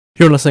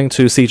You're listening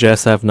to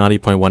CJSF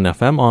 90.1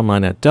 FM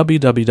online at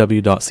www.cjsf.ca,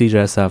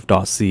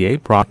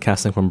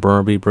 broadcasting from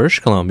Burnaby, British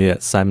Columbia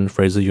at Simon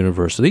Fraser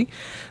University.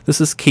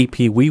 This is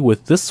KP Wee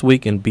with This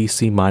Week in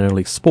BC Minor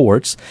League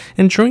Sports,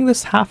 and during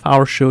this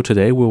half-hour show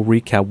today, we'll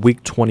recap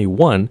Week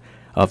 21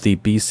 of the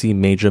BC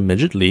Major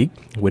Midget League,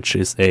 which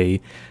is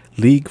a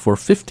league for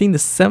 15 to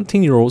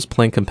 17-year-olds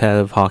playing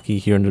competitive hockey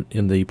here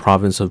in the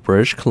province of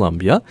British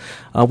Columbia.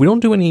 We don't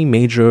do any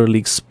major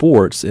league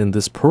sports in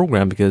this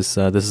program because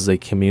this is a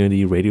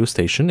community radio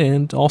station,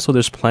 and also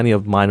there's plenty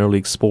of minor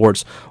league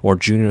sports or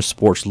junior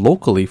sports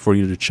locally for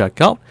you to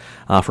check out.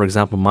 For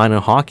example,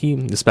 minor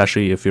hockey,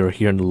 especially if you're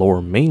here in the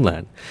Lower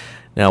Mainland.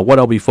 Now, what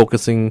I'll be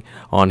focusing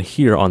on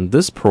here on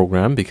this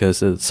program,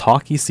 because it's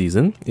hockey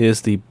season,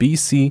 is the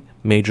BC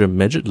Major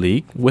Midget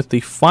League, with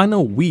the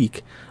final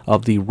week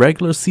of the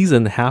regular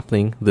season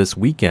happening this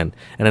weekend,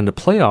 and then the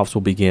playoffs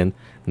will begin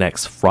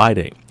next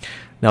Friday.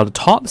 Now, the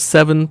top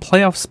 7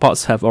 playoff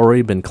spots have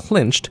already been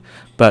clinched,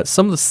 but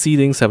some of the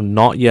seedings have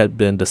not yet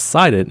been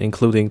decided,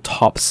 including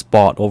top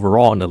spot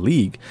overall in the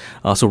league.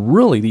 So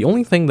really, the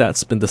only thing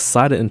that's been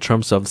decided in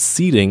terms of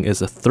seeding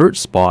is a 3rd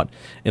spot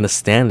in the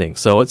standing.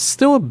 So it's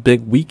still a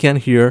big weekend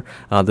here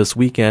this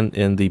weekend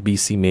in the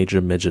BC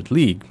Major Midget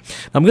League.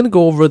 I'm going to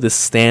go over the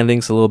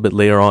standings a little bit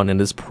later on in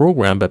this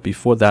program, but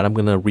before that, I'm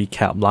going to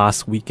recap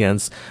last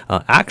weekend's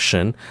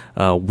action,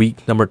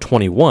 week number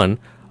 21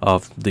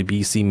 of the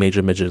BC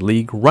Major Midget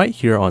League, right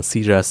here on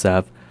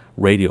CJSF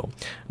Radio.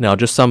 Now,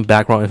 just some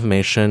background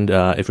information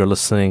if you're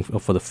listening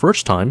for the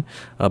first time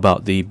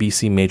about the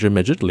BC Major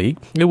Midget League.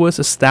 It was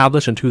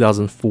established in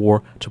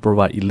 2004 to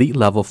provide elite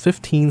level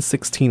 15,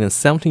 16, and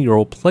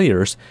 17-year-old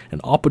players an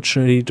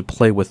opportunity to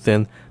play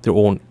within their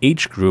own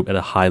age group at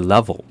a high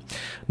level.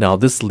 Now,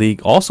 this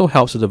league also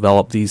helps to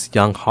develop these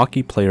young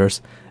hockey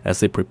players as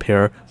they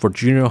prepare for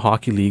junior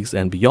hockey leagues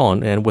and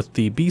beyond. And with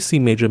the BC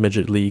Major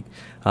Midget League,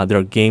 there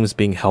are games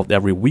being held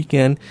every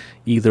weekend,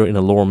 either in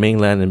the Lower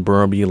Mainland in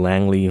Burnaby,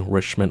 Langley,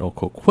 Richmond, or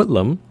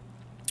Coquitlam,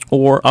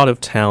 or out of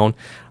town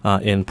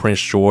in Prince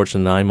George,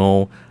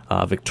 Nanaimo,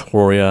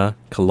 Victoria,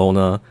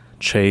 Kelowna,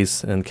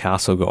 Chase, and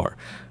Castlegar.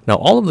 Now,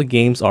 all of the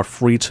games are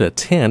free to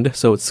attend,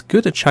 so it's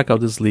good to check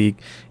out this league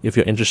if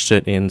you're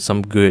interested in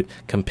some good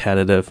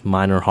competitive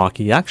minor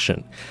hockey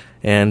action.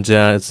 And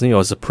it's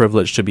a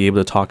privilege to be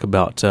able to talk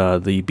about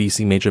the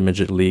BC Major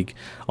Midget League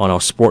on our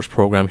sports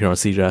program here on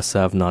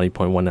CJSF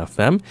 90.1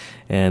 FM.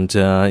 And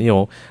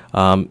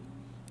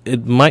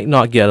it might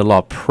not get a lot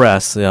of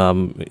press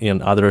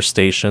in other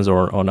stations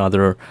or on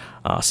other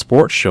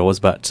sports shows,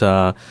 but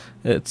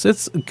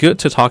it's good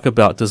to talk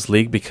about this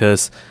league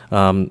because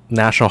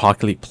National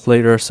Hockey League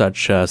players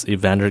such as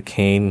Evander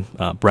Kane,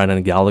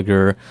 Brandon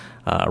Gallagher,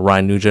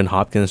 Ryan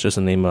Nugent-Hopkins, just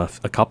to name a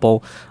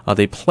couple,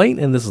 they played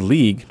in this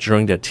league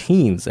during their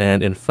teens,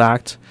 and in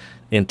fact,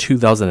 in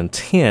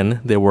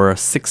 2010, there were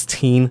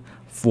 16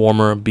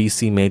 former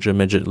BC Major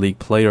Midget League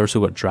players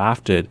who got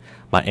drafted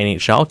by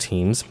NHL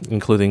teams,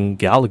 including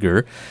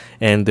Gallagher,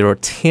 and there are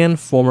 10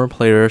 former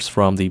players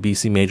from the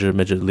BC Major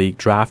Midget League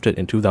drafted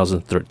in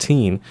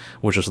 2013,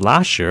 which was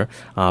last year,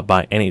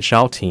 by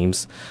NHL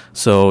teams.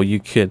 So you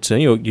could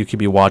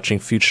be watching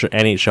future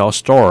NHL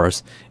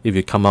stars if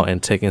you come out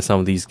and take in some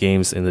of these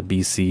games in the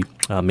BC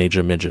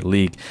Major Midget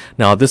League.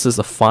 Now, this is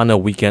the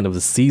final weekend of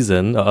the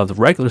season, of the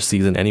regular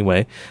season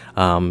anyway,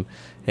 and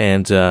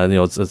it's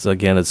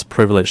a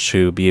privilege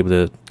to be able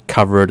to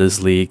cover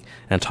this league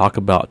and talk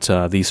about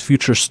these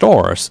future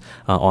stars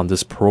on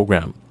this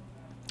program.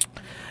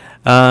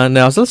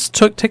 Now, so let's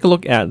take a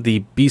look at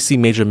the BC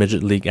Major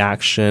Midget League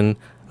action.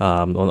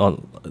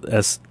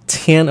 As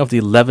 10 of the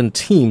 11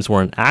 teams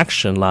were in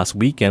action last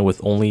weekend,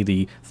 with only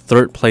the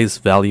 3rd place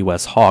Valley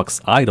West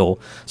Hawks idle.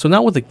 So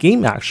now with the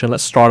game action,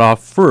 let's start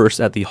off first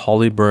at the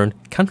Hollyburn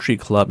Country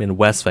Club in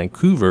West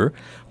Vancouver,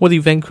 where the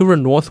Vancouver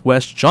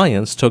Northwest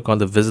Giants took on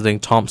the visiting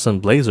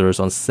Thompson Blazers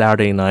on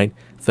Saturday night,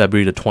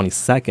 February the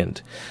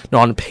 22nd.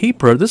 Now, on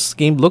paper, this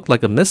game looked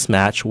like a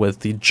mismatch,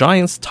 with the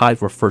Giants tied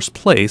for first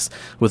place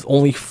with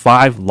only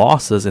 5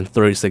 losses in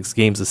 36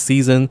 games this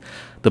season.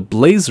 The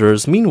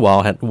Blazers,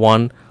 meanwhile, had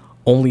won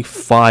only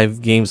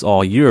 5 games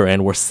all year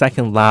and were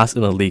second last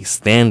in the league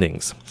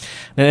standings.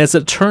 And as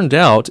it turned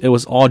out, it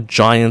was all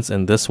Giants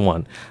in this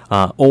one.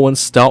 Owen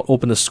Stout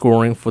opened the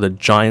scoring for the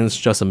Giants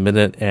just a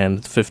minute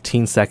and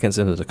 15 seconds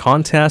into the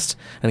contest,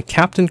 and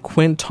Captain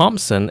Quinn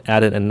Thompson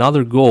added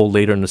another goal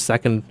later in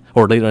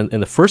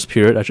the first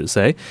period, I should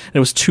say. And it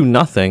was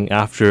 2-0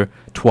 after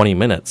 20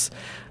 minutes.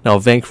 Now,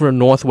 Vancouver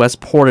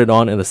Northwest poured it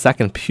on in the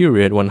second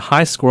period when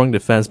high-scoring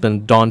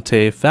defenseman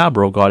Dante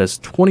Fabro got his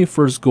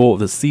 21st goal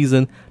of the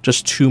season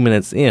just 2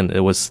 minutes in.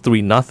 It was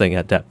 3-0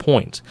 at that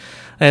point.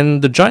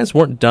 And the Giants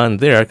weren't done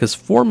there, because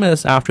 4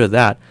 minutes after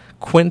that,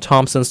 Quinn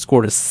Thompson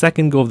scored his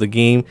 2nd goal of the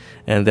game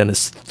and then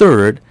his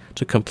 3rd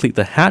to complete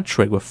the hat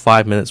trick with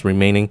 5 minutes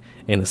remaining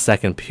in the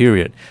second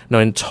period. Now,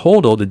 in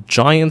total, the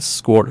Giants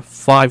scored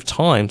 5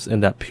 times in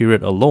that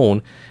period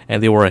alone,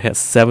 and they were ahead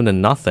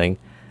 7-0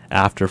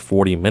 after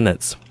 40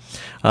 minutes.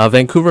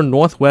 Vancouver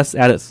Northwest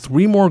added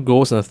 3 more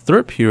goals in the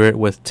third period,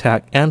 with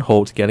Tech and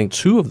Holt getting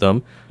 2 of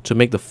them to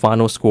make the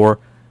final score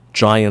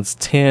Giants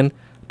 10,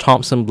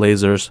 Thompson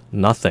Blazers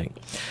nothing.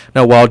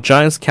 Now, while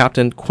Giants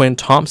captain Quinn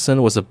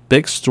Thompson was a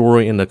big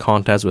story in the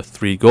contest with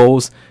 3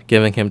 goals,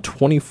 giving him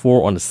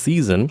 24 on the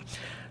season,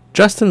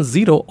 Justin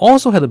Zito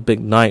also had a big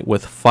night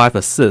with 5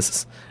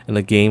 assists in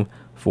the game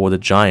for the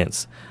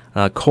Giants.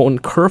 Colton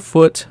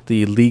Kerfoot,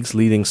 the league's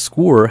leading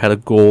scorer, had a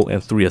goal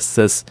and 3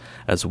 assists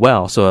as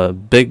well. So a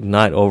big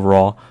night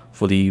overall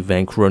for the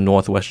Vancouver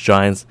Northwest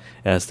Giants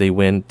as they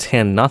win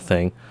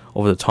 10-0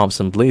 over the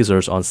Thompson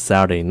Blazers on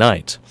Saturday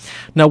night.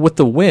 Now, with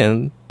the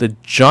win, the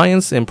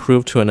Giants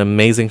improved to an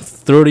amazing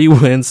 30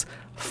 wins,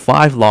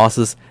 5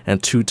 losses,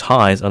 and 2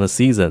 ties on the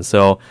season.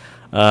 So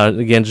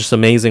again, just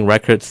amazing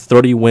record,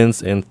 30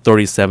 wins in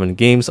 37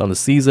 games on the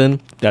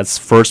season. That's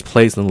first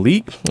place in the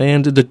league.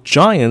 And the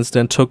Giants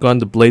then took on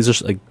the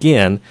Blazers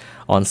again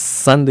on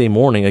Sunday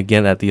morning,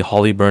 again at the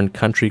Hollyburn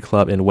Country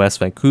Club in West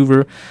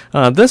Vancouver.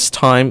 This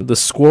time, the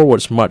score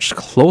was much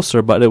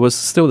closer, but it was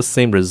still the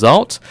same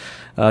result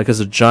because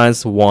the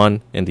Giants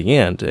won in the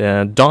end.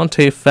 And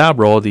Dante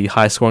Fabro, the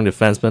high-scoring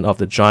defenseman of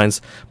the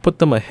Giants, put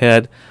them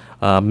ahead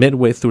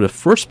midway through the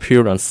first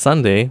period on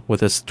Sunday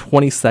with his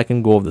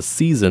 22nd goal of the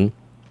season.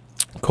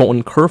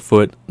 Colton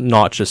Kerfoot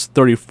notched his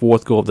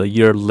 34th goal of the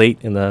year late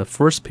in the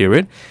first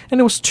period, and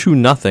it was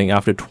 2-0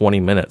 after 20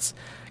 minutes.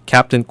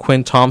 Captain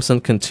Quinn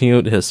Thompson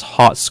continued his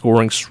hot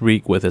scoring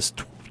streak with his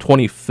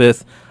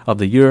 25th of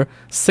the year,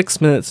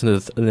 6 minutes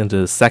into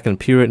the second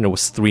period, and it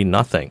was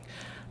 3-0.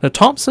 The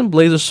Thompson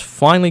Blazers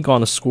finally got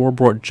on the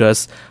scoreboard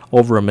just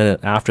over a minute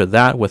after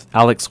that, with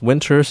Alex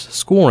Winters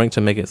scoring to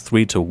make it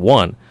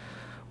 3-1.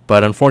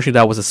 But unfortunately,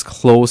 that was as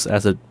close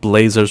as the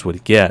Blazers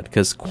would get,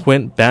 because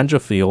Quint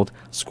Bangerfield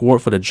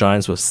scored for the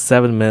Giants with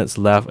 7 minutes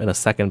left in the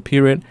second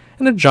period,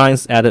 and the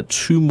Giants added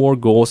 2 more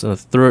goals in the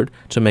third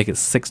to make it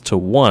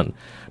 6-1.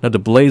 Now, the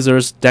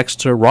Blazers'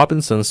 Dexter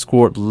Robinson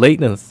scored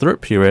late in the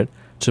third period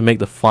to make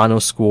the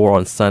final score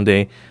on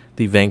Sunday,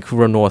 the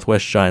Vancouver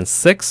Northwest Giants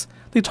 6,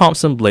 the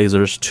Thompson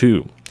Blazers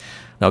 2.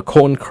 Now,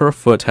 Colton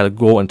Kerfoot had a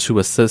goal and 2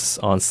 assists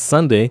on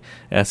Sunday,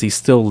 as he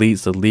still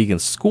leads the league in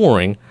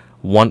scoring,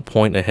 1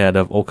 point ahead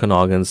of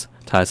Okanagan's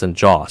Tyson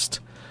Jost.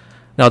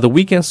 Now, the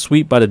weekend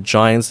sweep by the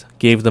Giants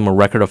gave them a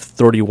record of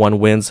 31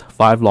 wins,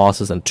 5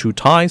 losses, and 2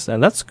 ties,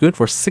 and that's good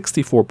for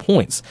 64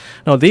 points.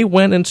 Now, they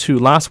went into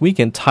last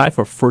weekend tied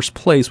for first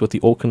place with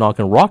the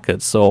Okanagan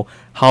Rockets, so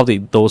how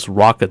did those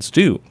Rockets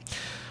do?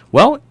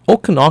 Well,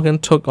 Okanagan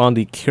took on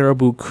the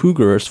Caribou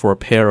Cougars for a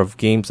pair of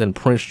games in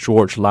Prince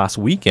George last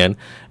weekend,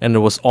 and it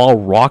was all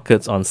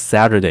Rockets on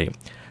Saturday.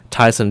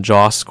 Tyson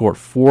Jost scored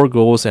 4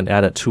 goals and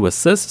added 2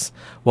 assists,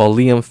 while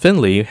Liam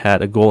Finley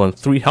had a goal and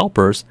 3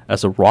 helpers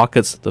as the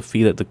Rockets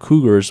defeated the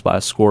Cougars by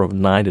a score of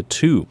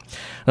 9-2.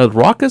 Now, the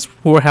Rockets,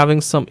 who were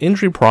having some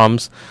injury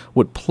problems,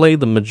 would play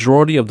the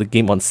majority of the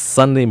game on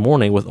Sunday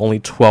morning with only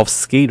 12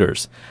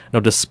 skaters.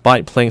 Now,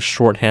 despite playing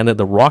shorthanded,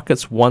 the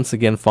Rockets once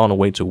again found a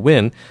way to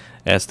win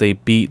as they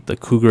beat the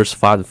Cougars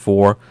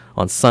 5-4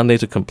 on Sunday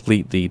to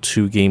complete the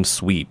 2-game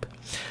sweep.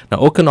 Now,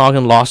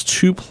 Okanagan lost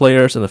 2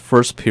 players in the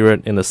first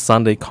period in the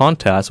Sunday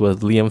contest,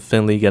 with Liam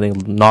Finley getting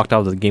knocked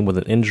out of the game with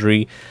an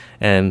injury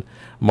and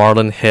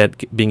Marlon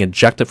Head being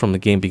ejected from the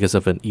game because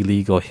of an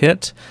illegal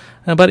hit.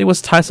 But it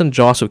was Tyson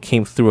Jost who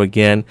came through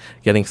again,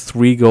 getting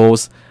 3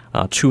 goals,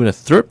 2 in the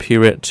third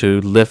period to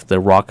lift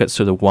the Rockets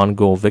to the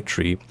 1-goal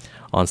victory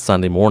on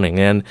Sunday morning.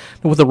 And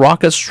with the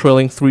Rockets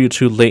trailing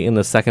 3-2 late in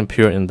the second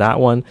period in that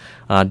one,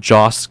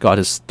 Jost got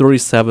his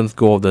 37th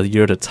goal of the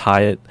year to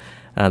tie it.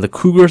 The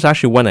Cougars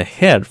actually went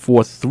ahead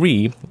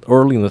 4-3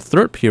 early in the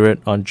third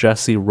period on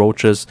Jesse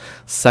Roach's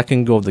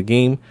second goal of the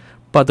game,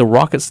 but the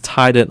Rockets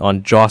tied it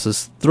on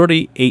Jost's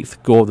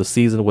 38th goal of the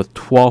season with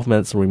 12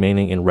 minutes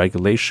remaining in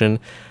regulation.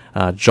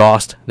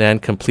 Jost then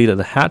completed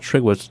the hat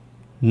trick with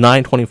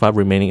 9:25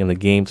 remaining in the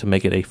game to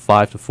make it a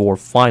 5-4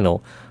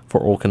 final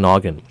for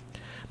Okanagan.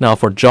 Now,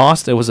 for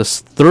Jost, it was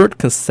his 3rd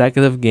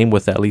consecutive game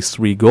with at least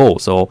 3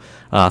 goals, so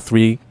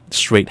 3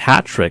 straight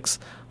hat tricks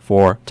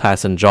for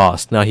Tyson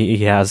Jost. Now, he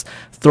has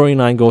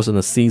 39 goals in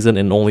the season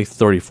in only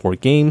 34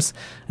 games,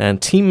 and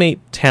teammate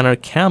Tanner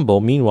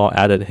Campbell, meanwhile,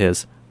 added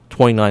his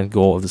 29th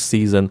goal of the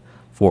season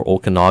for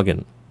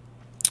Okanagan.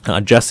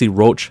 Jesse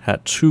Roach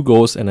had 2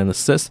 goals and an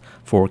assist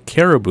for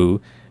Caribou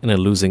in a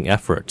losing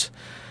effort.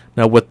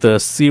 Now, with the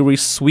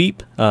series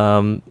sweep,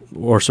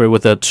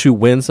 with the 2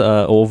 wins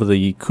over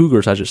the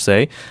Cougars, I should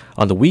say,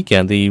 on the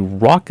weekend, the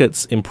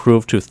Rockets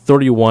improved to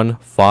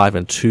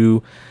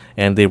 31-5-2,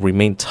 and they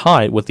remain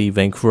tied with the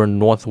Vancouver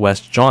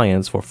Northwest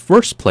Giants for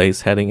first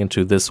place heading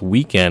into this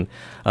weekend,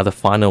 the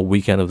final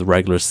weekend of the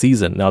regular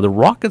season. Now, the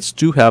Rockets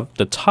do have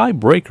the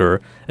tiebreaker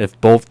if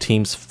both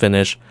teams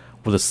finish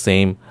with the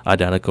same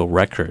identical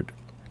record.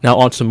 Now,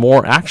 on to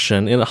more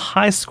action. In a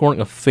high-scoring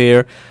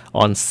affair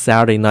on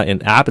Saturday night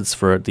in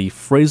Abbotsford, the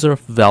Fraser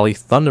Valley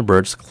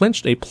Thunderbirds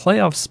clinched a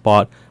playoff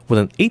spot with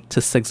an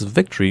 8-6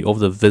 victory over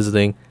the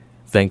visiting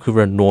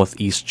Vancouver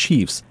Northeast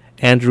Chiefs.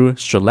 Andrew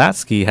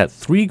Strelatsky had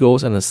 3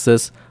 goals and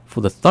assists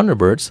for the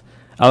Thunderbirds.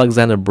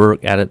 Alexander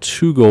Burke added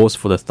 2 goals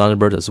for the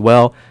Thunderbirds as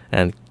well,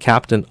 and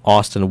Captain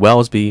Austin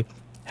Wellesby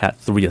had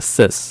 3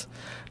 assists.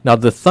 Now,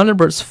 the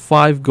Thunderbirds'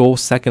 5-goal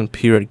second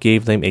period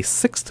gave them a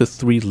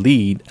 6-3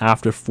 lead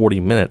after 40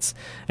 minutes.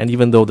 And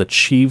even though the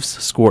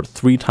Chiefs scored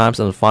 3 times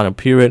in the final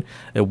period,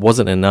 it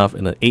wasn't enough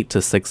in an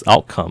 8-6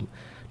 outcome.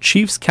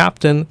 Chiefs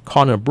captain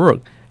Connor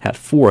Burke had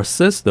 4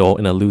 assists, though,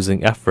 in a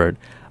losing effort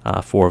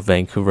for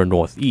Vancouver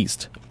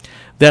Northeast.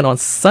 Then on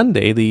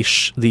Sunday,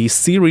 the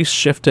series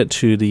shifted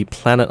to the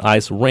Planet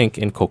Ice rink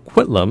in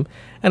Coquitlam,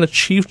 and the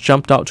Chiefs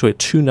jumped out to a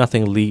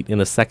 2-0 lead in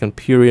the second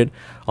period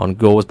on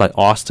goals by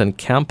Austin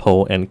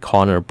Campo and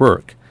Connor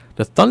Burke.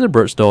 The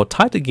Thunderbirds, though,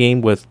 tied the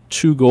game with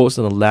 2 goals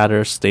in the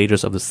latter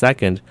stages of the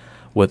second,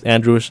 with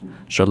Andrew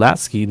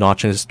Sherlatsky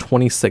notching his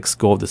 26th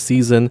goal of the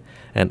season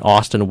and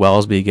Austin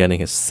Wellesby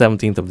getting his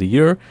 17th of the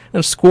year, and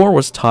the score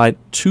was tied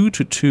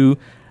 2-2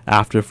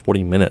 after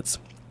 40 minutes.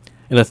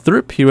 In the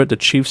third period, the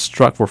Chiefs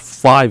struck for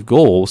 5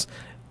 goals,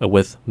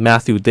 with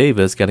Matthew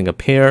Davis getting a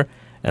pair,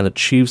 and the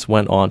Chiefs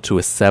went on to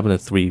a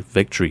 7-3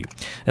 victory.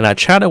 And I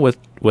chatted with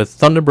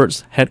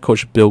Thunderbirds head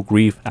coach Bill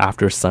Grieve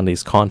after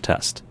Sunday's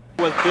contest.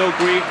 With Bill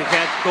Grieve, the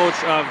head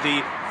coach of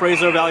the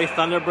Fraser Valley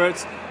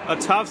Thunderbirds, a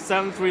tough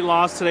 7-3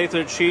 loss today to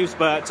the Chiefs,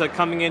 but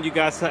coming in, you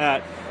guys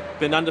had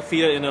been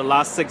undefeated in the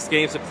last 6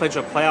 games to clinch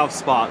a playoff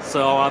spot.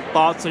 So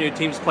thoughts on your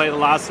team's play the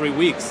last 3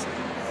 weeks?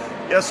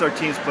 Yes, our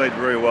team's played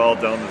very well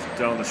down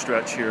the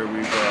stretch here.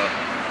 We've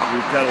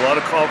had a lot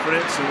of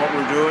confidence in what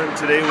we're doing.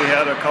 Today we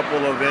had a couple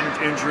of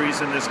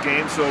injuries in this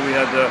game, so we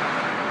had to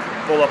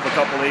pull up a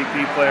couple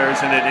AP players,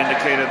 and it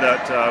indicated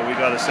that we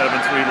got a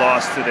 7-3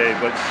 loss today.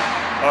 But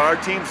our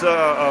team's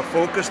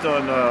focused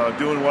on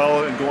doing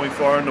well and going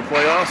far in the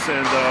playoffs,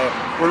 and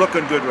we're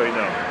looking good right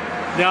now.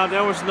 Now,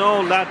 there was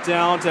no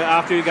letdown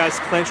after you guys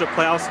clinched a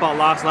playoff spot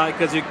last night,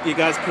 because you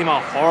guys came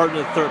out hard in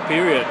the third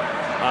period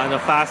in a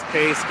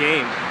fast-paced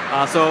game.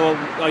 So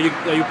are you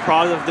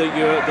proud of the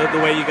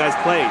way you guys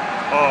played?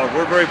 Oh,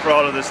 we're very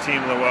proud of this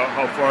team,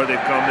 how far they've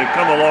come. They've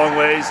come a long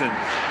ways, and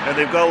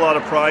they've got a lot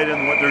of pride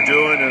in what they're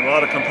doing and a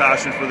lot of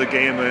compassion for the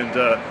game, and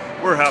I'm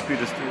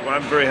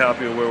very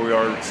happy with where we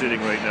are sitting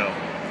right now.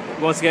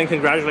 Once again,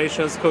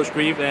 congratulations, Coach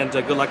Grieve, and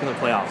good luck in the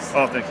playoffs.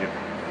 Oh, thank you.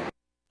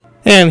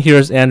 And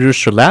here's Andrew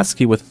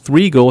Sherlatsky with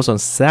 3 goals on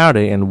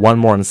Saturday and 1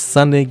 more on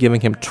Sunday,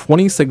 giving him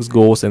 26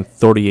 goals in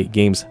 38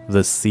 games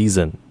this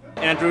season.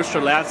 Andrew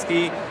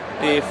Sherlatsky,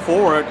 the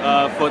forward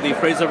for the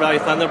Fraser Valley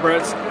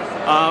Thunderbirds.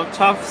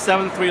 Tough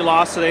 7-3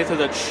 loss today to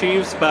the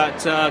Chiefs,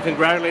 but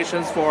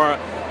congratulations for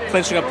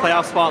clinching a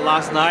playoff spot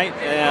last night.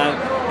 And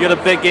you had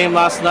a big game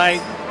last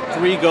night,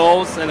 3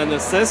 goals and an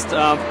assist.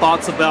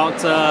 Thoughts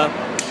about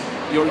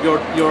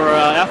your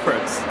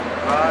efforts?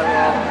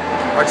 Well,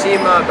 our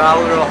team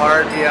battled real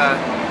hard. We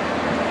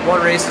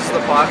won races to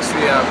the pucks.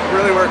 We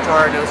really worked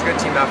hard. It was a good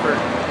team effort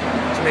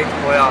to make the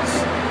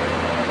playoffs.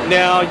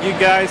 Now, you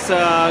guys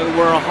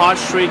were a hot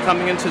streak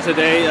coming into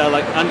today,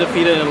 like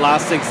undefeated in the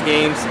last 6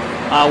 games.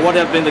 What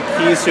have been the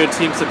keys to your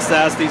team's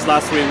success these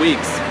last 3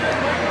 weeks?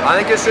 I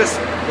think it's just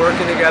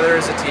working together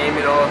as a team.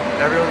 You know,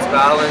 everyone's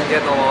battling,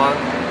 getting along,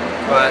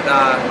 but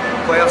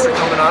playoffs are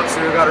coming up,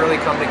 so we've got to really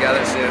come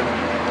together soon.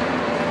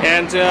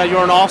 And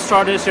you're an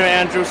all-star this year,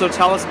 Andrew, so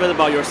tell us a bit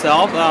about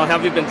yourself.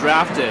 Have you been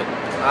drafted?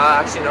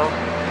 Actually, no.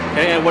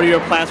 Okay, and what are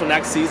your plans for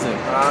next season?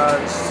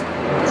 Just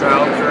try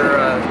out for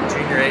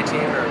junior A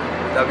team or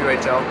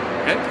WHL.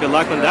 Okay, good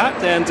luck on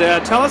that. And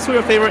tell us who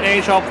your favorite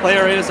NHL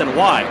player is and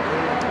why.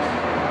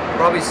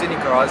 Probably Sidney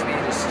Crosby.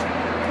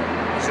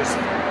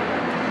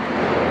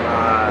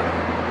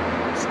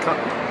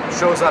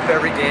 Shows up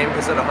every game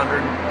because at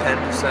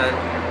 110%,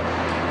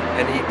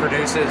 and he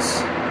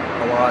produces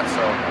a lot.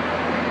 So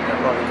yeah,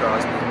 probably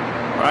Crosby.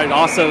 All right,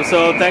 awesome.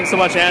 So thanks so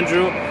much,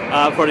 Andrew,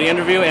 for the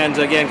interview, and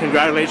again,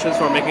 congratulations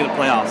for making the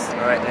playoffs.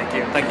 All right, thank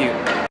you. Thank you.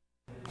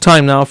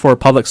 Time now for a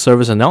public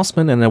service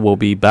announcement, and then we'll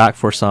be back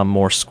for some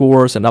more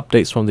scores and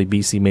updates from the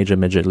BC Major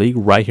Midget League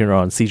right here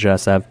on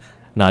CJSF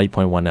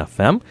 90.1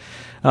 FM.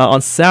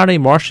 On Saturday,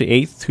 March the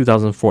 8th,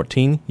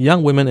 2014,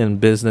 Young Women in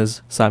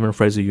Business Simon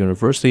Fraser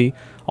University,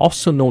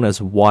 also known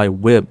as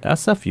YWIB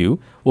SFU,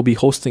 will be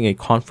hosting a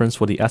conference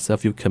for the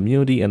SFU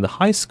community and the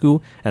high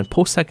school and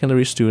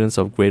post-secondary students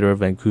of Greater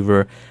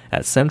Vancouver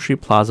at Century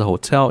Plaza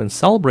Hotel in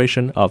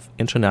celebration of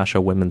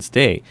International Women's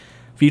Day.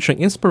 Featuring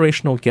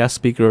inspirational guest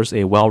speakers,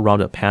 a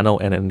well-rounded panel,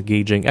 and an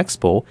engaging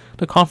expo,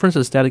 the conference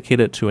is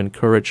dedicated to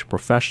encourage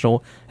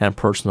professional and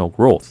personal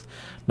growth.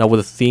 Now, with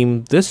a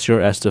theme this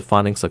year as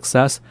defining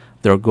success,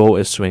 their goal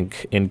is to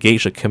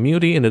engage the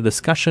community in the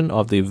discussion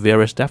of the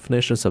various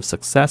definitions of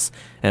success,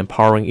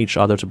 empowering each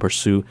other to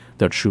pursue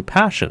their true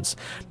passions.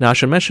 Now, I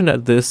should mention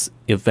that this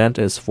event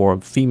is for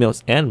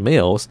females and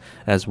males,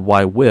 as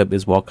YWIB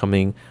is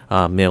welcoming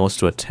males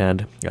to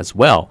attend as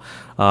well.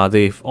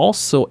 They've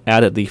also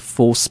added the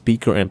full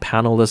speaker and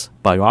panelist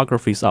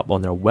biographies up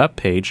on their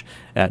webpage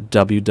at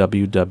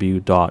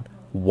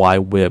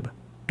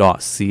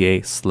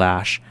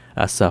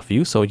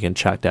www.ywib.ca/SFU, so you can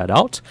check that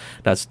out.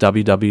 That's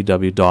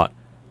www.ywib.ca/SFU.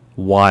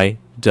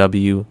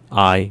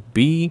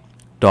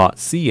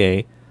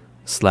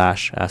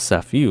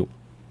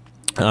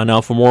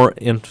 Now, for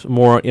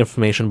more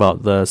information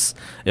about this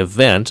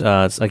event,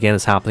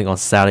 it's happening on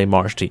Saturday,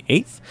 March the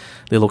 8th.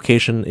 The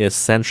location is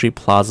Century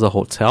Plaza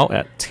Hotel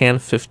at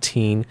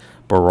 1015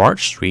 Burrard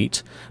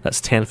Street. That's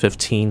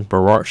 1015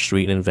 Burrard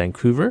Street in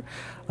Vancouver.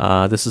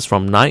 This is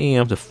from 9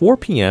 a.m. to 4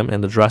 p.m.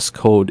 and the dress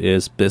code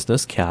is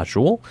business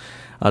casual.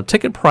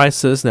 Ticket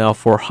prices, now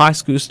for high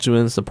school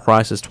students, the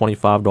price is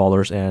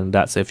 $25, and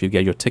that's if you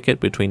get your ticket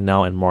between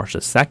now and March the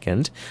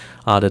 2nd.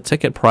 The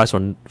ticket price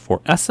for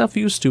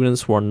SFU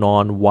students who are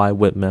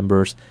non-YWIP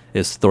members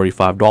is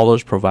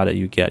 $35, provided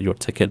you get your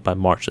ticket by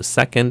March the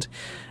 2nd.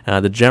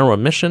 The general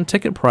admission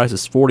ticket price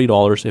is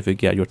 $40 if you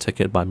get your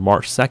ticket by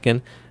March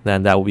 2nd.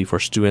 Then that will be for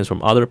students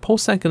from other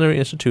post-secondary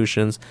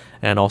institutions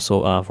and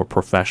also for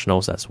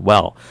professionals as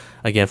well.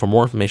 Again, for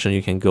more information,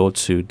 you can go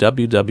to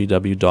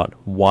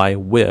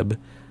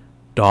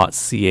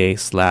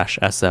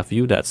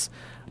www.ywib.ca/SFU. That's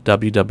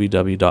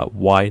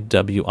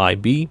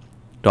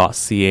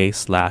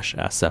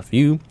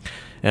www.ywib.ca/SFU.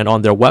 And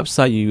on their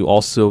website, you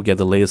also get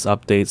the latest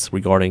updates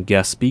regarding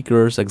guest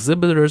speakers,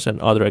 exhibitors,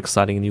 and other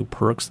exciting new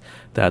perks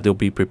that they'll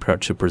be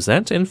prepared to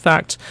present. In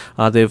fact,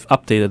 they've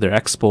updated their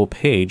expo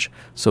page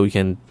so you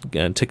can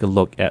take a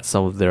look at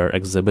some of their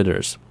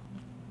exhibitors.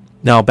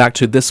 Now back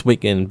to this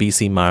week in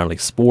BC Minor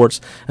League sports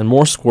and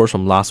more scores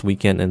from last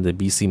weekend in the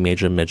BC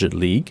Major Midget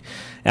League.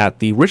 At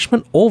the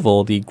Richmond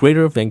Oval, the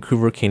Greater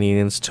Vancouver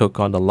Canadians took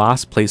on the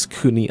last place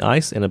Kootenay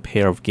Ice in a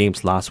pair of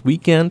games last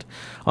weekend.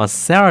 On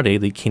Saturday,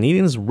 the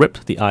Canadians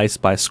ripped the ice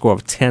by a score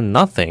of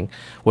 10-0,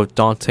 with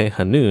Dante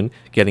Hanoun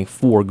getting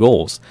 4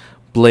 goals.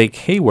 Blake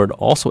Hayward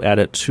also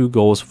added 2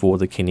 goals for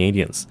the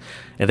Canadians.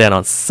 And then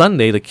on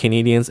Sunday, the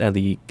Canadians and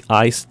the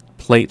Ice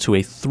played to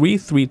a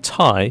 3-3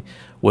 tie,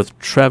 with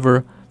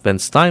Trevor Van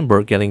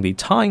Steinberg getting the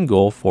tying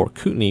goal for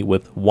Kootenay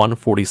with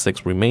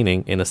 1:46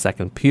 remaining in the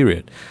second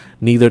period.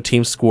 Neither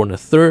team scored in the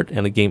third,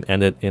 and the game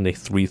ended in a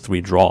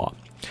 3-3 draw.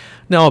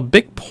 Now, a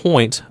big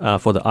point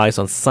for the Ice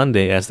on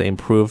Sunday as they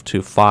improved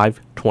to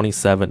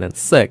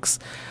 5-27-6.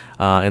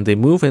 And they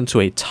move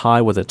into a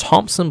tie with the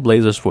Thompson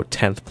Blazers for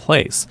 10th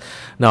place.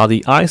 Now,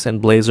 the Ice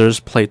and Blazers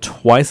play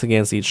twice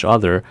against each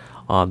other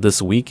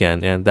this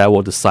weekend, and that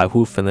will decide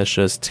who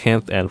finishes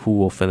 10th and who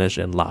will finish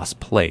in last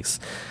place.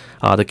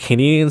 The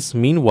Canadians,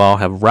 meanwhile,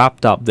 have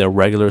wrapped up their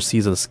regular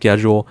season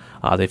schedule.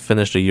 They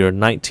finished the year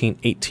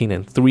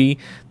 19-18-3.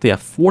 They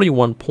have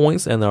 41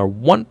 points and are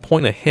 1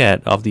 point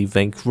ahead of the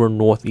Vancouver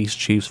Northeast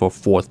Chiefs for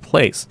 4th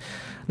place.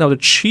 Now, the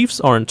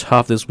Chiefs are in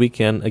tough this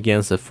weekend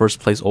against the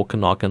first place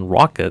Okanagan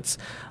Rockets,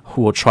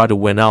 who will try to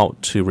win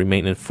out to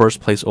remain in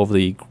first place over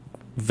the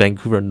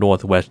Vancouver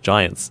Northwest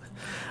Giants.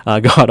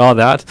 Got all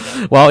that?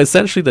 Well,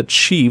 essentially, the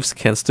Chiefs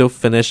can still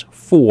finish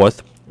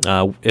 4th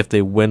if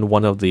they win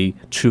one of the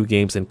 2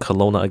 games in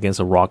Kelowna against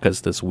the Rockets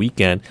this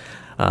weekend,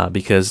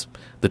 because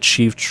the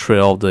Chiefs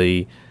trail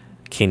the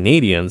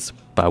Canadians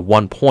by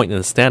 1 point in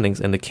the standings,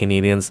 and the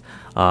Canadians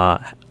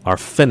are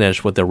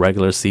finished with their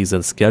regular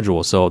season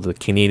schedule, so the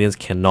Canadians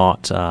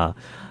cannot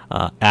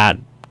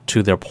add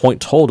to their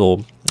point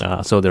total,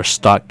 so they're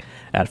stuck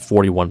at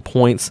 41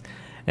 points,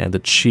 and the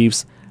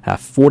Chiefs have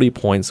 40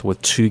 points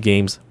with 2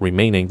 games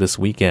remaining this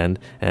weekend,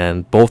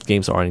 and both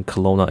games are in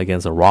Kelowna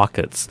against the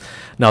Rockets.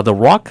 Now, the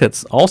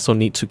Rockets also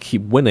need to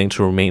keep winning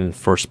to remain in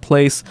first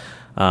place,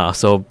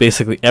 so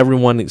basically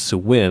everyone needs to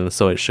win,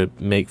 so it should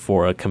make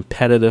for a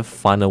competitive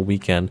final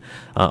weekend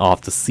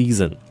of the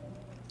season.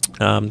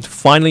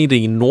 Finally,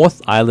 the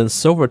North Island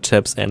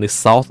Silvertips and the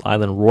South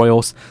Island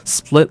Royals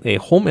split a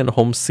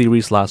home-and-home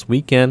series last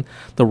weekend.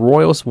 The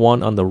Royals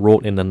won on the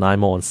road in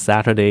Nanaimo on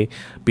Saturday,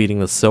 beating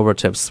the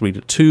Silvertips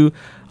 3-2.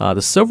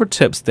 The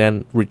Silvertips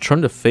then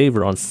returned the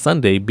favor on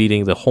Sunday,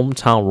 beating the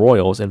hometown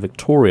Royals in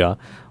Victoria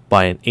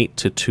by an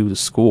 8-2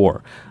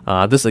 score.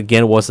 This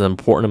again was an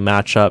important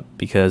matchup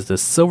because the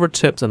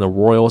Silvertips and the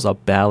Royals are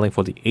battling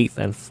for the 8th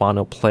and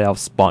final playoff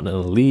spot in the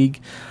league.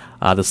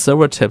 The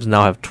Silvertips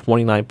now have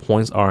 29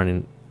 points,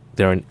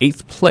 they're in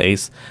 8th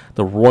place.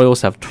 The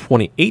Royals have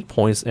 28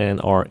 points and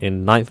are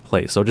in 9th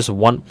place. So just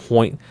 1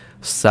 point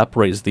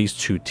separates these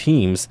 2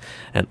 teams,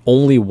 and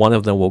only one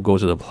of them will go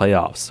to the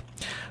playoffs.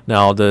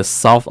 Now, the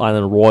South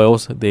Island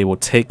Royals, they will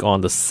take on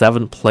the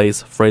 7th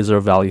place Fraser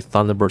Valley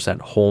Thunderbirds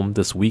at home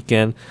this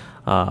weekend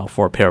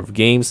for a pair of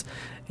games.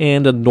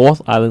 And the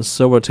North Island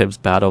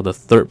Silvertips battle the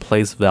 3rd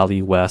place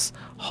Valley West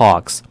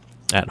Hawks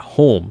at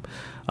home.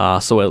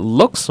 So it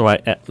looks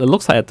like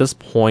at this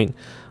point,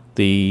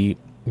 the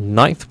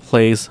 9th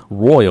place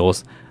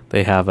Royals,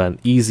 they have an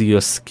easier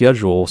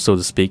schedule, so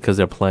to speak, because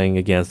they're playing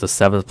against the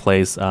 7th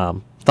place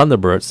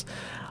Thunderbirds,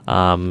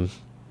 and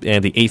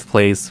the 8th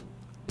place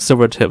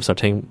Silvertips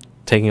are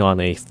taking on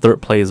a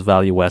 3rd place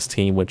Valley West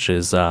team, which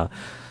is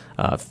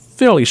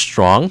fairly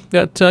strong.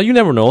 But you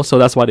never know, so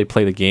that's why they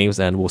play the games,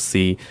 and we'll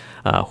see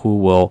who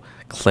will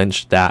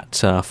clinch that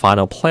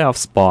final playoff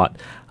spot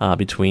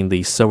between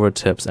the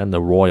Silvertips and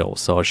the Royals.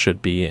 So it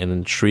should be an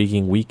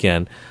intriguing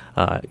weekend,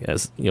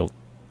 as you know,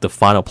 the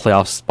final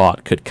playoff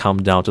spot could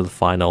come down to the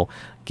final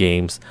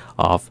games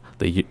of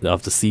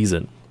the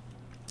season.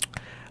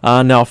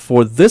 Now,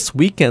 for this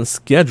weekend's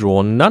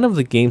schedule, none of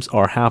the games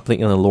are happening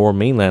in the Lower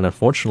Mainland,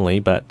 unfortunately.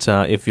 But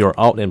if you're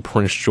out in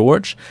Prince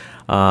George,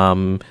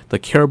 the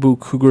Caribou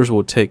Cougars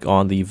will take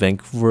on the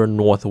Vancouver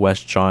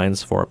Northwest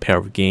Giants for a pair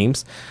of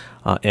games.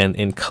 And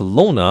in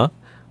Kelowna,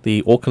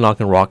 the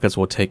Okanagan Rockets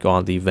will take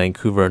on the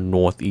Vancouver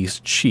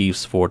Northeast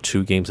Chiefs for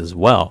 2 games as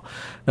well.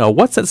 Now,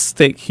 what's at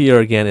stake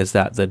here again is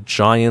that the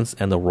Giants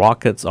and the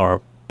Rockets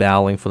are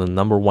battling for the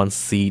number 1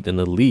 seed in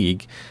the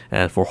league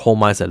and for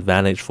home ice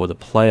advantage for the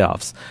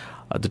playoffs.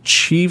 The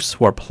Chiefs,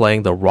 who are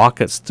playing the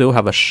Rockets, still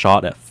have a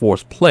shot at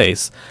 4th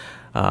place.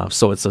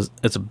 So it's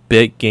a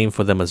big game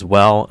for them as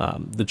well.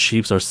 The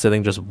Chiefs are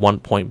sitting just 1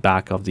 point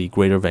back of the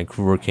Greater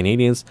Vancouver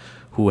Canadians,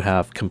 who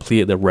have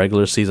completed their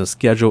regular season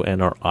schedule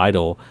and are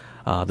idle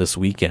this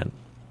weekend.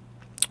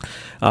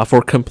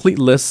 For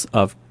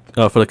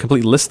the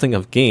complete listing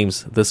of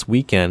games this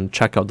weekend,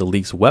 check out the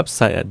league's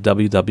website at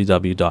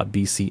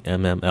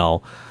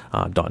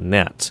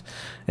www.bcmml.net.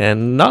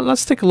 And now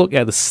let's take a look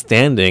at the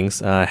standings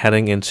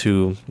heading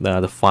into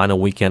the final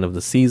weekend of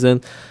the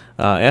season.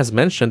 As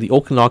mentioned, the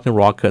Okanagan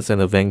Rockets and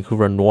the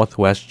Vancouver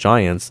Northwest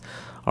Giants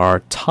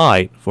are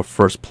tied for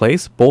first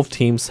place. Both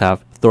teams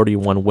have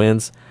 31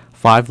 wins,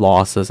 5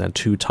 losses, and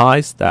 2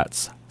 ties.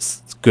 That's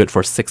good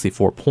for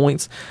 64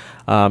 points.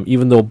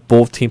 Even though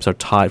both teams are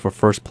tied for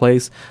first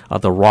place,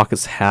 the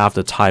Rockets have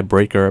the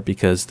tiebreaker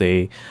because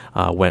they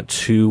went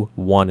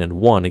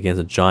 2-1-1 against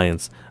the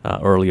Giants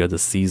earlier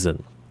this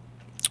season.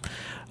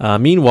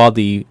 Meanwhile,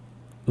 the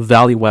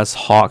Valley West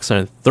Hawks are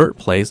in 3rd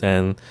place,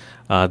 and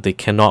they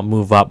cannot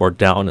move up or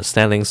down in the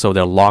standings, so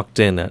they're locked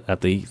in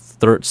at the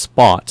 3rd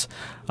spot.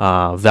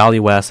 Valley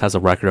West has a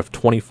record of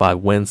 25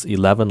 wins,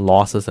 11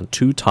 losses, and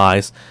 2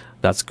 ties.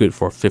 That's good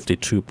for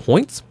 52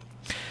 points.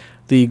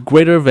 The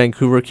Greater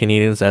Vancouver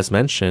Canadians, as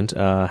mentioned,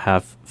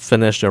 have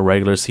finished their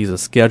regular season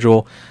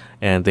schedule,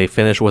 and they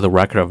finished with a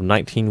record of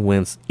 19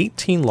 wins,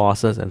 18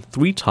 losses, and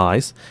 3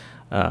 ties.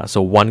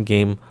 So 1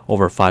 game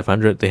over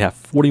 500. They have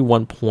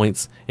 41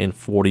 points in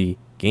 40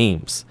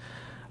 games.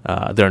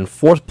 They're in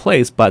 4th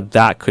place, but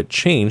that could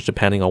change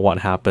depending on what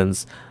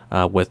happens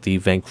with the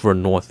Vancouver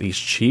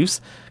Northeast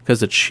Chiefs, because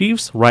the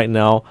Chiefs right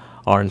now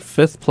are in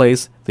 5th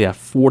place. They have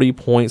 40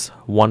 points,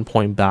 1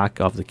 point back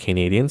of the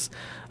Canadians.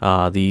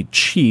 The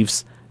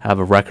Chiefs have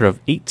a record of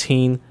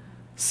 18,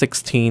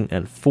 16,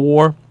 and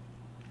 4.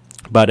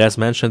 But as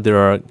mentioned, they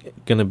are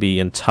going to be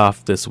in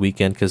tough this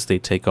weekend because they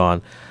take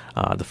on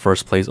the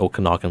first place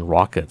Okanagan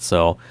Rockets.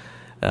 So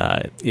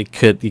it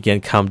could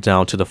again come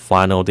down to the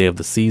final day of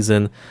the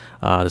season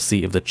to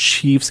see if the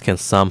Chiefs can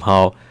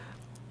somehow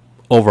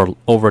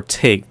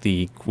overtake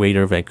the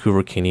Greater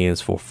Vancouver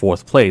Canadians for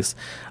 4th place.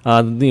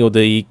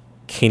 The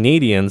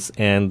Canadians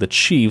and the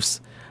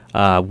Chiefs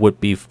would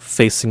be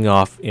facing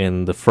off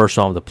in the first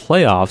round of the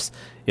playoffs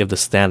if the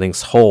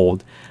standings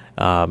hold.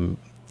 And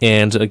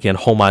again,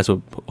 home ice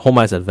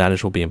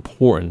advantage will be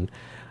important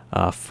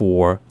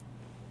for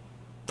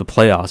the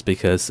playoffs,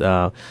 because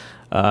I'm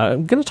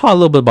going to talk a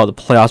little bit about the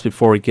playoffs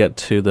before we get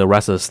to the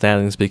rest of the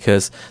standings,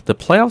 because the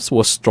playoffs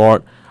will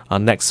start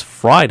next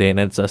Friday, and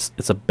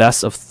it's a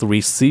best of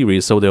 3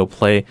 series, so they'll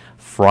play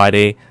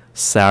Friday,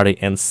 Saturday,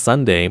 and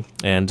Sunday,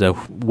 and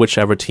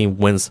whichever team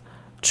wins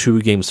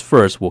 2 games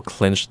first will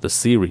clinch the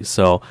series.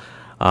 So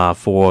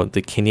for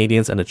the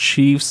Canadians and the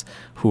Chiefs,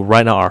 who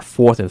right now are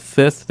 4th and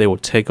 5th, they will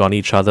take on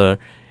each other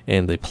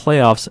in the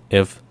playoffs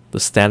if the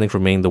standings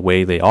remain the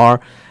way they are.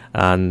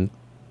 And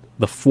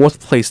the 4th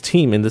place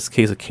team, in this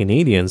case the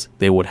Canadians,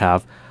 they would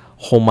have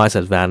home ice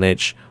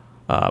advantage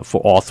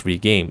for all 3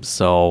 games.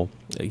 So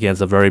again,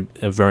 it's a very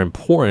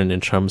important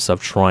in terms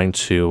of trying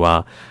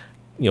to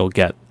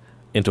get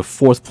into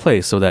 4th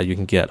place so that you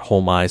can get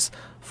home ice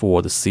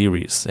for the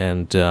series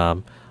and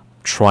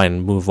try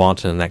and move on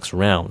to the next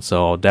round.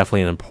 So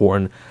definitely an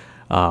important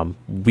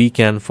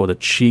weekend for the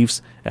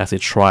Chiefs as they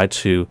try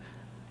to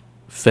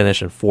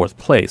finish in 4th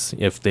place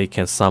if they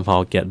can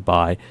somehow get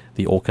by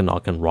the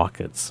Okanagan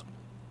Rockets.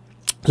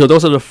 So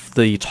those are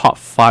the top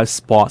 5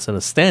 spots in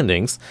the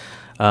standings.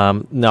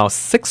 Now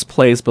 6th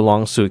place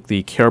belongs to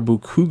the Caribou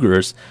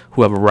Cougars,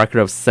 who have a record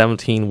of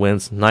 17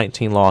 wins,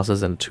 19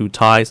 losses, and 2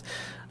 ties.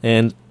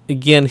 And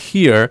again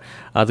here,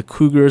 the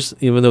Cougars,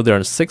 even though they're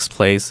in 6th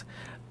place,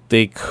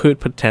 they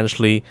could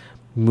potentially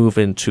move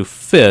into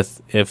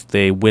 5th if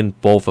they win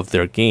both of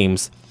their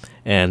games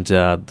and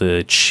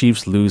the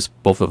Chiefs lose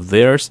both of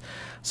theirs.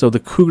 So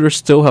the Cougars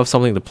still have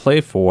something to play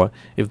for.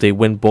 If they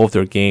win both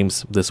their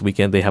games this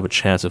weekend, they have a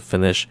chance to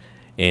finish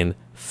in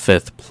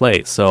 5th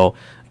place. So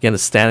again, the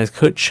standings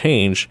could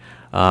change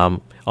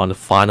on the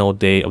final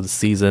day of the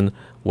season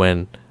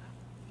when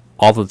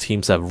all the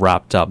teams have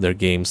wrapped up their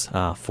games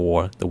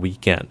for the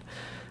weekend.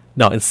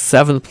 Now in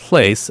 7th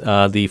place,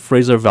 the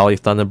Fraser Valley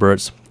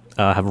Thunderbirds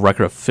have a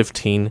record of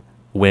 15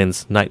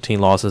 wins, 19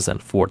 losses,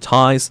 and 4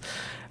 ties.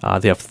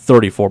 They have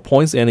 34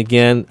 points. And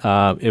again,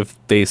 if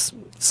they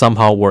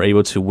somehow were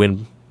able to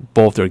win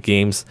both their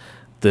games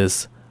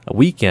this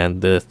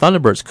weekend, the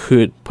Thunderbirds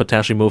could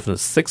potentially move into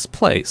 6th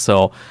place.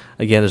 So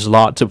again, there's a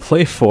lot to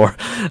play for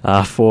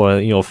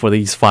for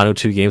these final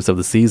 2 games of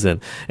the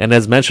season. And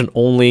as mentioned,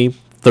 only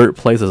third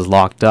place is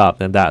locked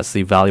up, and that's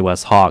the Valley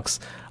West Hawks.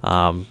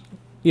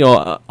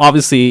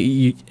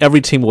 Obviously,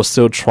 every team will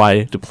still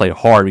try to play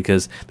hard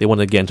because they want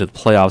to get into the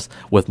playoffs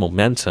with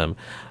momentum.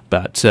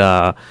 But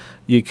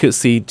you could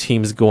see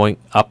teams going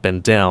up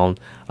and down,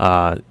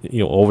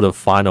 over the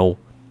final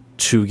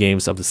 2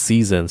 games of the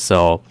season.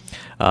 So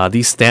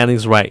these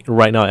standings right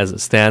now, as it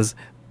stands,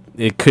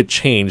 it could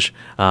change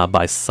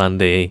by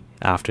Sunday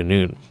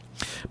afternoon.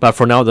 But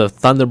for now, the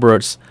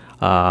Thunderbirds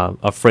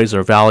of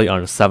Fraser Valley are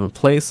in 7th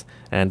place,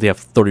 and they have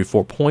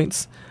 34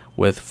 points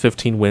with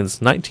 15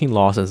 wins, 19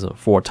 losses, and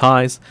 4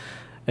 ties.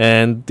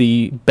 And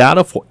the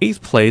battle for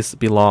 8th place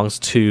belongs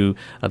to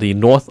the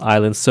North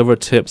Island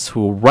Silvertips,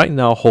 who right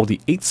now hold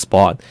the 8th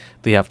spot.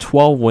 They have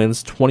 12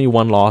 wins,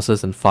 21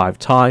 losses, and 5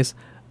 ties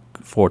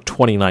for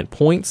 29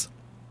 points.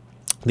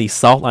 The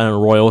South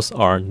Island Royals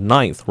are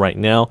 9th right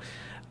now.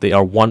 They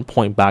are 1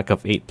 point back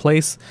of 8th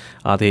place.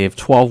 They have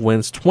 12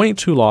 wins,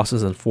 22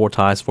 losses, and 4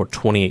 ties for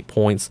 28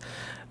 points.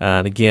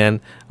 And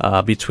again,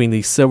 between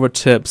the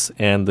Silvertips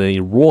and the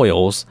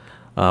Royals,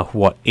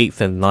 who are 8th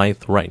and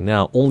 9th right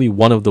now, only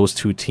one of those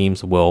 2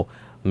 teams will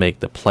make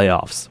the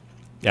playoffs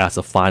as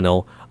a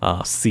final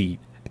seed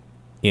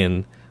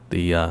in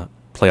the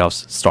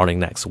playoffs starting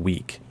next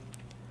week.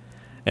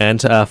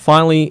 And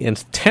finally, in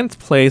 10th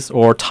place,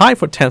 or tied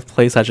for 10th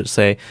place, I should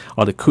say,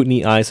 are the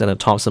Kootenai Ice and the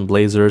Thompson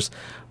Blazers.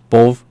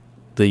 Both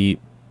the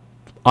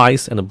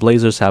Ice and the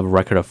Blazers have a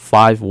record of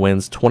 5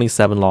 wins,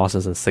 27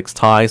 losses, and 6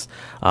 ties.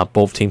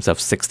 Both teams have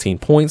 16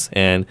 points,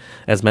 and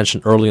as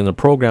mentioned earlier in the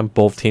program,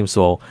 both teams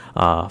will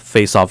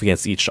face off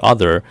against each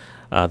other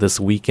this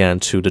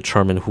weekend to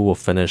determine who will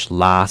finish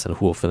last and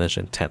who will finish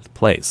in 10th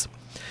place.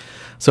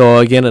 So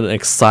again, an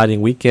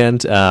exciting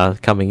weekend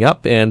coming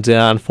up, and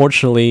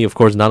unfortunately, of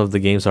course, none of the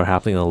games are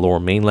happening in the Lower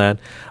Mainland.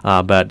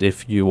 But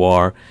if you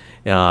are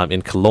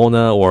in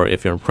Kelowna, or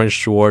if you're in Prince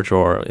George,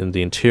 or in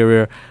the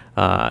interior,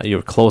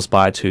 you're close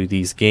by to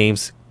these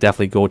games,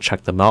 definitely go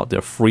check them out.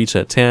 They're free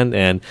to attend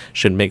and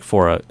should make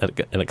for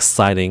an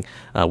exciting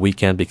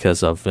weekend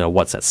because of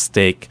what's at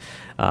stake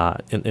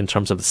in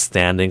terms of the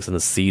standings and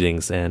the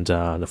seedings and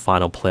the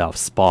final playoff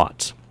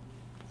spot.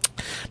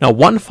 Now,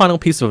 one final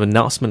piece of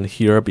announcement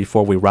here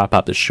before we wrap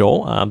up the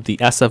show. The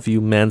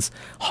SFU men's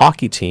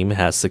hockey team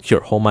has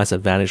secured home ice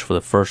advantage for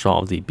the first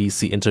round of the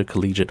BC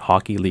Intercollegiate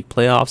Hockey League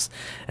playoffs,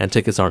 and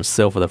tickets are on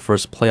sale for the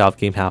first playoff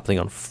game happening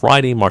on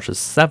Friday, March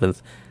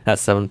 7th at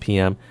 7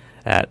 p.m.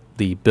 at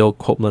the Bill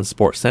Copeland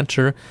Sports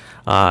Center.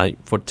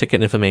 For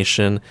ticket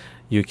information,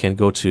 you can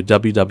go to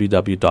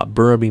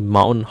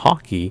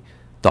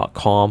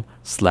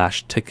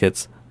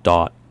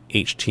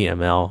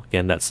www.burnabymountainhockey.com/tickets.html.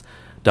 Again, that's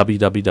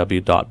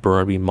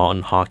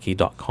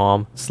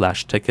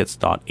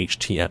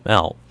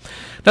www.burnabymountainhockey.com/tickets.html.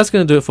 That's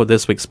going to do it for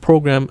this week's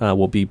program.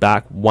 We'll be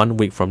back 1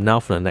 week from now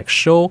for the next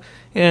show,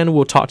 and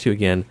we'll talk to you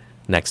again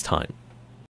next time.